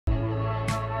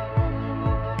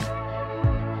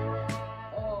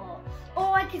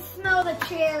can smell the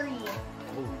cherry.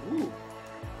 Oh, ooh.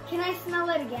 Can I smell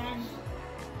it again?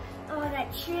 Oh,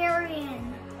 that cherry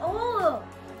and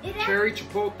Cherry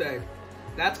chipotle.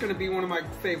 That's gonna be one of my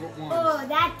favorite ones. Oh,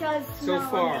 that does smell so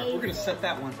far. amazing. We're gonna set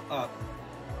that one up.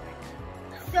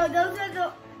 So those are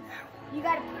the, you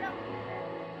gotta put up.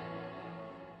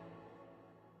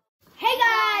 Hey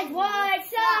guys,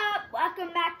 what's up?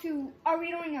 Welcome back to, are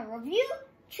we doing a review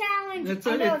challenge?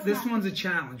 This one's a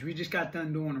challenge. We just got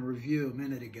done doing a review a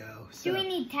minute ago. So. Do we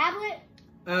need tablet?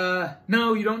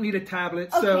 No, you don't need a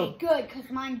tablet. Okay, so, good, because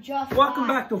mine just welcome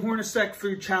back to Hornacek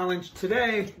Food Challenge.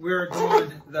 Today, we're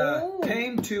doing the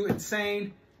Tame to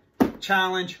Insane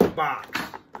Challenge box.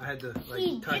 I had to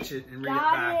touch it and read it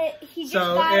back. He just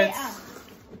got it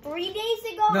 3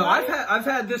 days ago? No, right? I've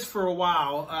had this for a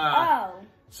while.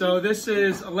 So this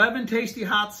is 11 tasty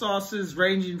hot sauces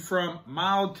ranging from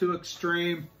mild to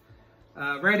extreme.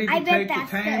 Ready to take the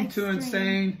Tame to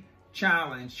Insane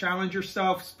Challenge. Challenge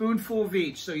yourself, spoonful of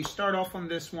each. So you start off on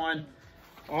this one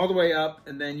all the way up,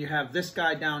 and then you have this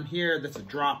guy down here that's a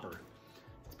dropper.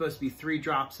 It's supposed to be 3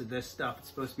 drops of this stuff. It's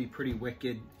supposed to be pretty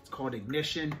wicked. It's called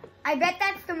Ignition. I bet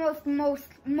that's the most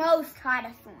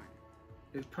hottest one.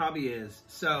 It probably is.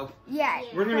 So yeah,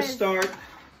 we're gonna start.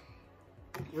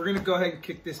 We're gonna go ahead and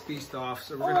kick this beast off.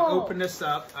 So we're gonna open this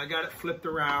up. I got it flipped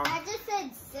around. I just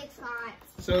said 6 hot.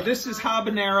 So this is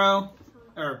habanero.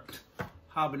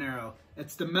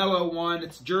 It's the mellow one.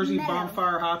 It's Jersey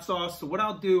Bonfire hot sauce. So what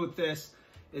I'll do with this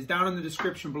is down in the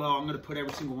description below, I'm gonna put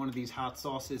every single one of these hot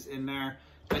sauces in there.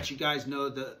 Let you guys know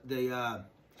the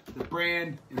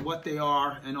brand and what they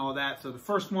are and all that. So the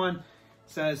first one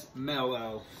says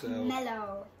mellow. So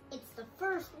mellow. It's the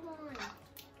first one.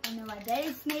 I know. I bet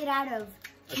it's made out of.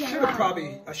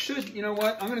 I should. You know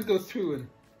what? I'm gonna go through and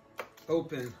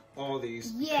open all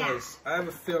these because I have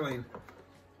a feeling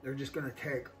they're just gonna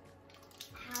take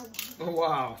a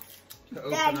while to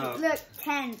open up. Look,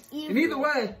 10. And either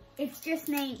way, it's just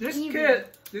named.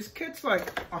 This kit's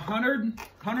like 100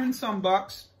 and some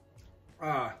bucks.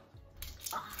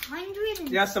 100.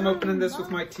 Yes, I'm opening this with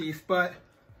my teeth, but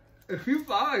if you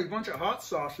buy a bunch of hot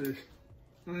sauces,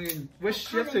 I mean, with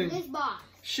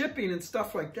shipping and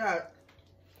stuff like that,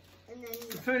 and then,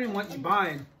 depending on what you're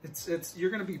buying, you're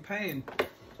gonna be paying a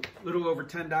little over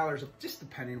 $10, just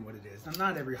depending on what it is. Now,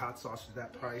 not every hot sauce is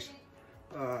that price,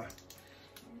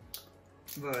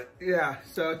 but yeah.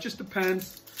 So it just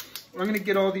depends. I'm gonna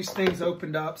get all these things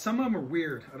opened up. Some of them are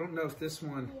weird. I don't know if this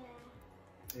one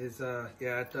is.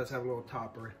 Yeah, it does have a little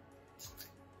topper.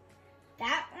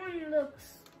 That one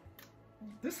looks.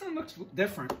 This one looks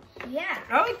different. Yeah.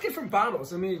 I like different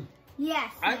bottles. I mean.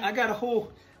 Yes. I got a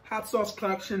whole hot sauce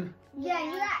collection. Yeah,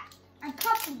 you got a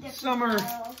couple different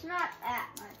bottles. Not that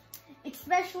much.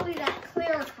 Especially that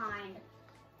clear kind.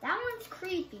 That one's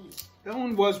creepy. That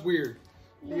one was weird.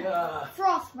 Yeah.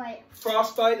 Frostbite.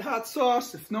 Frostbite hot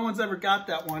sauce. If no one's ever got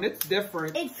that one, it's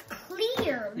different. It's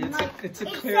clear. It's a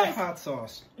clear hot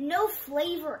sauce. No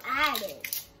flavor added.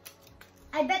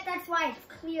 I bet that's why it's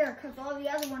clear, because all the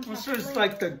other ones have so it's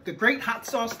like the great hot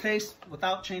sauce taste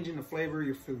without changing the flavor of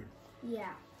your food.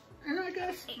 Yeah. And I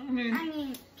guess, I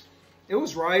mean, it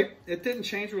was right. It didn't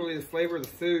change really the flavor of the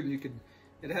food.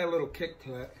 It had a little kick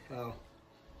to it. So.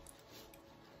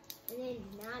 And then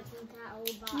not drink that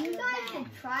old bottle. You guys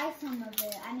should try some of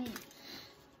it. I mean,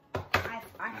 I've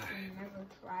actually never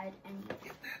tried any.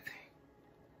 Get that thing.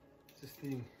 What's this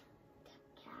thing?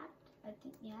 Capped? I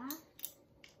think, yeah.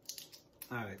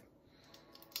 All right.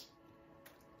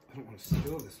 I don't want to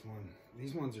spill this one.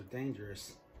 These ones are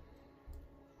dangerous.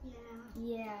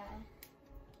 Yeah.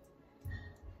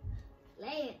 Lay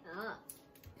it up.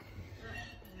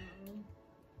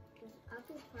 Up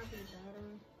is probably better.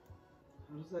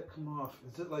 How does that come off?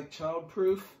 Is it like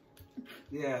child-proof?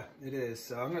 Yeah, it is.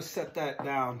 So I'm going to set that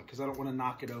down because I don't want to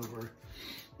knock it over.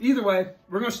 Either way,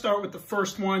 we're going to start with the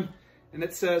first one, and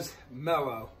it says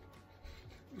mellow.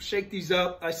 We'll shake these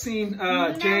up. I've seen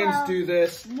James do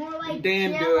this. More like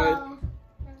Dan do it.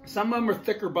 Some of them are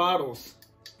thicker bottles.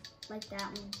 Like that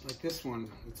one. Like this one.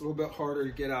 It's a little bit harder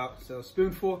to get out. So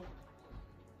spoonful.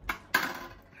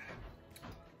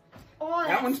 Oh,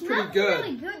 that one's pretty good.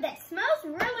 Really good. That smells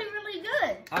really, really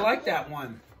good. I like that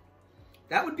one.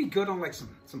 That would be good on like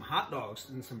some hot dogs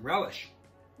and some relish.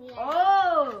 Yeah.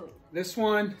 Oh. This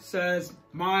one says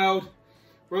mild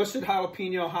roasted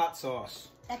jalapeno hot sauce.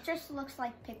 That just looks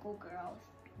like Pickle Girls.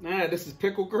 Nah, this is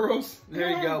Pickle Girls. There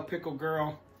you go, Pickle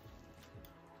Girl.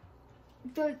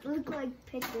 Those look like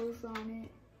pickles on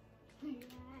it.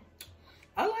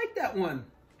 I like that one.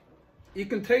 You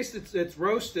can taste it's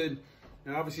roasted.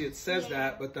 And obviously it says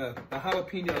that, but the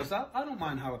jalapenos, I don't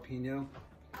mind jalapeno.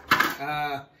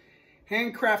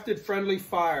 Handcrafted Friendly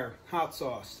Fire hot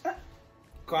sauce.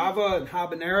 Guava and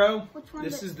habanero. Which one?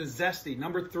 This is the zesty,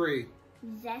 number 3.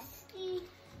 Zesty?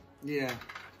 Yeah.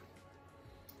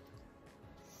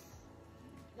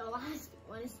 The last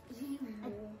one is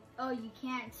evil. Oh, you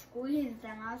can't squeeze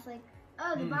them. I was like,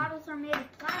 oh, the bottles are made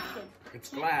of plastic. It's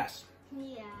glass.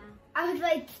 Yeah. I was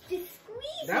like, just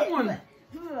squeeze that it. One.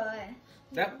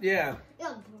 But, Yeah.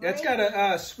 It's got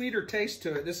a sweeter taste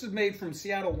to it. This is made from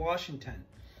Seattle, Washington.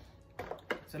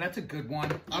 So that's a good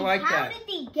one. I like that. How did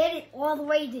they get it all the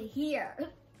way to here?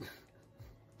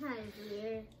 That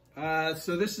is weird.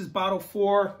 So this is bottle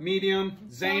 4, medium,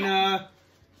 Zana,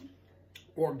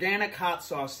 organic hot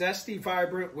sauce, zesty,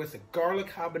 vibrant with a garlic,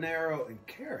 habanero, and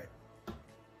carrot.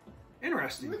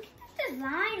 Interesting. Look at the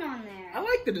design on there. I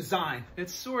like the design.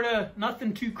 It's sort of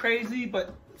nothing too crazy,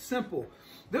 but simple.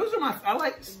 Those are my, I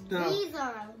like, These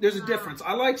are there's a difference.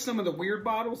 I like some of the weird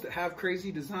bottles that have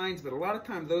crazy designs, but a lot of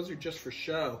times those are just for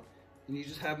show. And you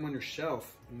just have them on your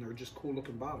shelf, and they're just cool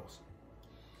looking bottles.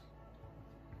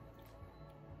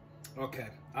 Okay,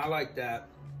 I like that.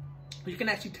 You can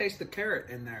actually taste the carrot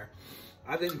in there.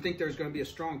 I didn't think there was going to be a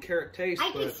strong carrot taste.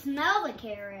 I can smell the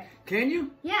carrot. Can you?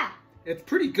 Yeah. It's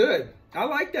pretty good. I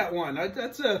like that one.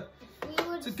 It's a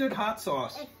good hot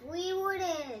sauce. If we would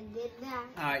have did that.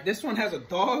 All right, this one has a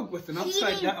dog with an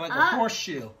upside down, like a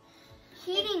horseshoe.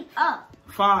 Heating up.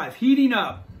 5, heating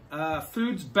up.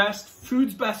 Food's best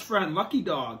friend, Lucky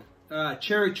Dog.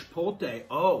 Cherry chipotle.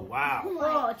 Oh, wow.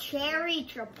 Oh, cherry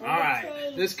chipotle. All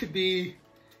right, this could be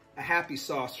a happy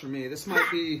sauce for me. This might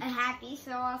be a happy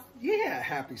sauce. Yeah, a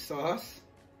happy sauce.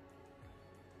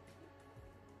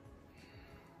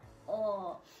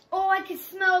 Oh, I can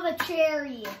smell the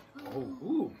cherry. Oh,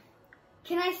 ooh.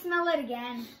 Can I smell it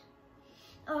again?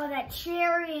 Oh, that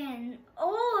cherry and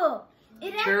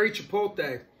cherry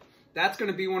chipotle. That's going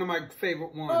to be one of my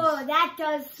favorite ones. Oh, that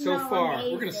does smell so far.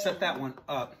 amazing. We're going to set that one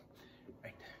up.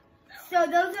 Right there. So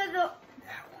those are the.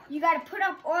 You got to put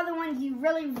up all the ones you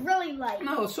really, really like.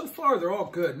 No, so far they're all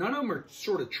good. None of them are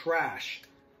sort of trash.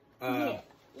 Yeah.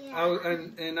 I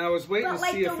was waiting to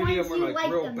see if any of them were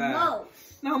like real bad. Most.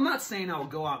 No, I'm not saying I'll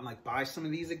go out and like buy some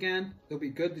of these again. They'll be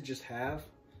good to just have.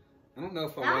 I don't know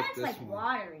if I like this like one.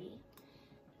 Watery.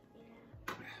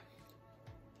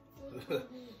 Yeah.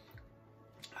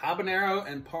 Habanero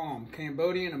and palm,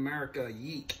 Cambodian America,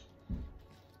 yeek.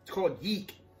 It's called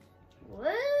yeek.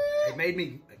 What? It made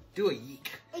me do a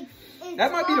yeek.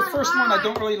 That might be the first one I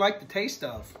don't really like the taste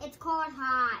of. It's called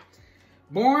hot.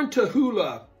 Born to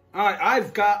Hula. All right,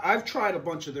 I've tried a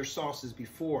bunch of their sauces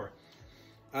before.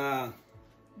 That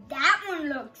one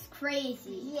looks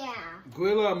crazy. Yeah.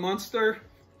 Bhutlah Munster.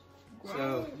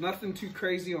 So nothing too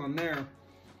crazy on there.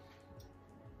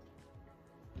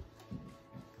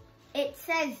 It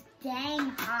says dang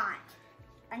hot.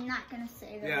 I'm not gonna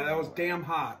say that. Yeah, that was damn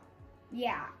hot.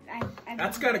 Yeah,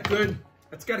 that's got a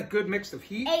good mix of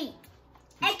heat. 8.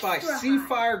 It's by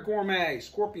Seafire Gourmet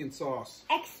Scorpion Sauce.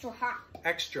 Extra hot.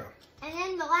 Extra. And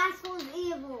then the last one's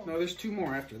evil. No, there's 2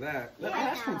 more after that. That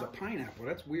last one's a pineapple.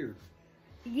 That's weird.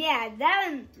 Yeah, that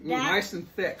one. Ooh, nice and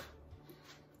thick.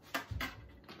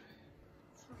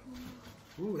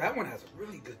 Ooh, that one has a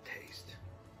really good taste.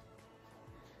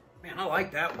 Man, I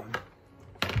like that one.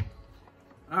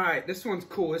 All right, this one's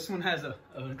cool. This one has an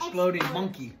exploding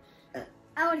monkey.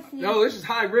 I want to see. No, this is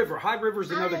High River. High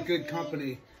River's another good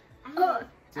company. So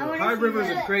High River's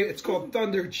a great. It's called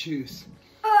Thunder Juice.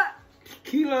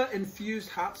 Tequila infused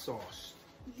hot sauce.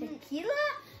 Tequila?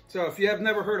 So if you have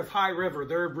never heard of High River,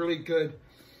 they're really good.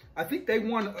 I think they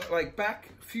won, like back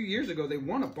a few years ago, they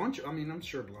won a bunch of, I mean, I'm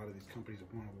sure a lot of these companies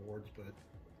have won awards, but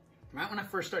right when I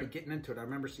first started getting into it, I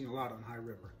remember seeing a lot on High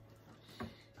River.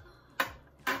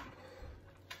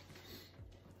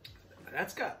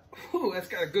 That's got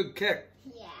a good kick.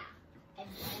 Yeah, I bet.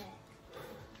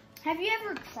 Have you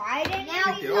ever tried it?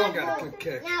 I think they all got a good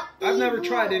kick. I've never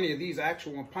tried any of these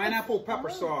actual ones. Pineapple pepper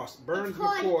sauce, Burns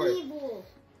McCoy. Evil.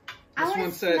 This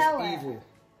one says evil.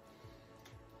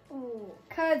 Ooh,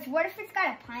 cause what if it's got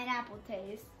a pineapple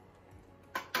taste?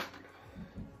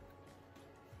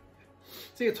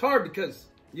 See, it's hard because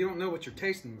you don't know what you're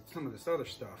tasting with some of this other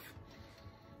stuff.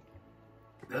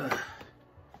 Ugh.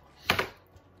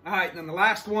 All right, then the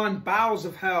last one, Bowels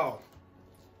of Hell.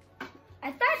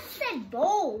 I thought it said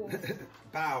bowls.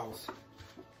 Bowels.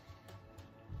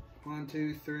 1,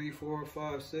 2, 3, 4,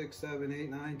 5, 6, 7, 8,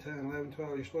 9, 10, 11,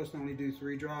 12. You're supposed to only do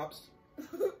 3 drops. And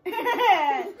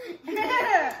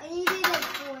you did like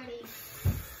 40.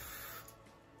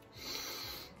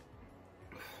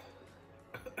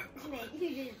 You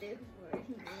did do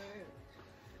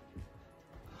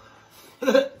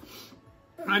 40.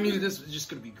 I knew this was just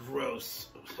going to be gross.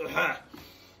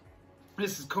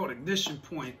 This is called Ignition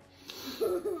Point.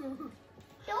 Don't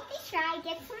be shy,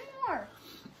 get some more.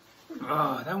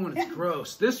 Oh, that one is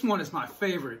gross. This one is my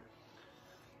favorite.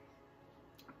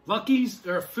 Lucky's,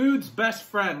 or Food's Best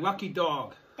Friend, Lucky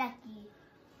Dog.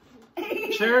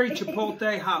 Ducky. Cherry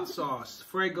Chipotle Hot Sauce,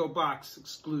 Fuego Box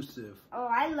exclusive. Oh,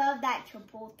 I love that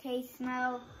Chipotle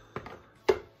smell.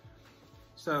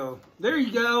 So, there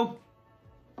you go.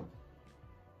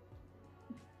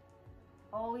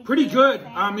 Always Pretty good.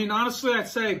 I mean, honestly, I'd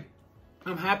say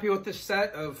I'm happy with this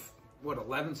set of, what,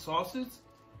 11 sauces?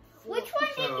 Which one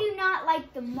did you not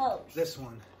like the most? This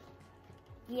one.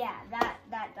 Yeah, that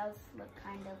does look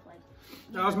kind of like...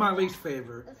 That was my least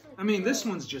favorite. I mean, this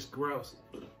one's just gross.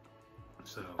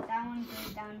 So. That one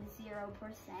goes down to 0%.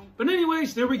 But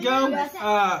anyways, there we go.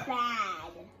 Bad.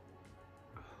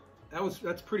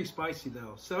 That's pretty spicy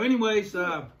though. So anyways,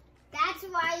 that's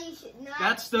why you should not.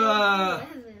 That's the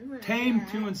Tame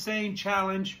to Insane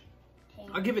challenge.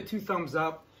 I'll give it 2 thumbs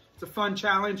up. It's a fun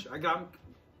challenge. I got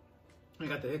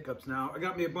the hiccups now. I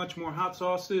got me a bunch more hot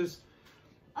sauces.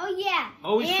 Oh yeah.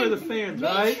 Always and for the fans, make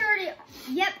right? Sure to,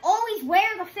 yep, always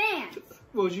wear the fans.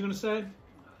 What was you gonna say?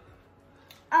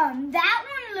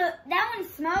 That one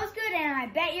smells good, and I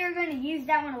bet you're gonna use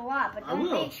that one a lot. But don't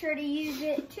make sure to use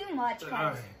it too much,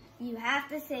 because you have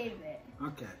to save it.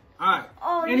 Okay. All right.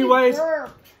 Oh, anyways,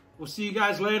 we'll see you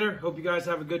guys later. Hope you guys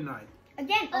have a good night.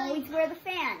 Again, always wear the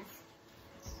fans.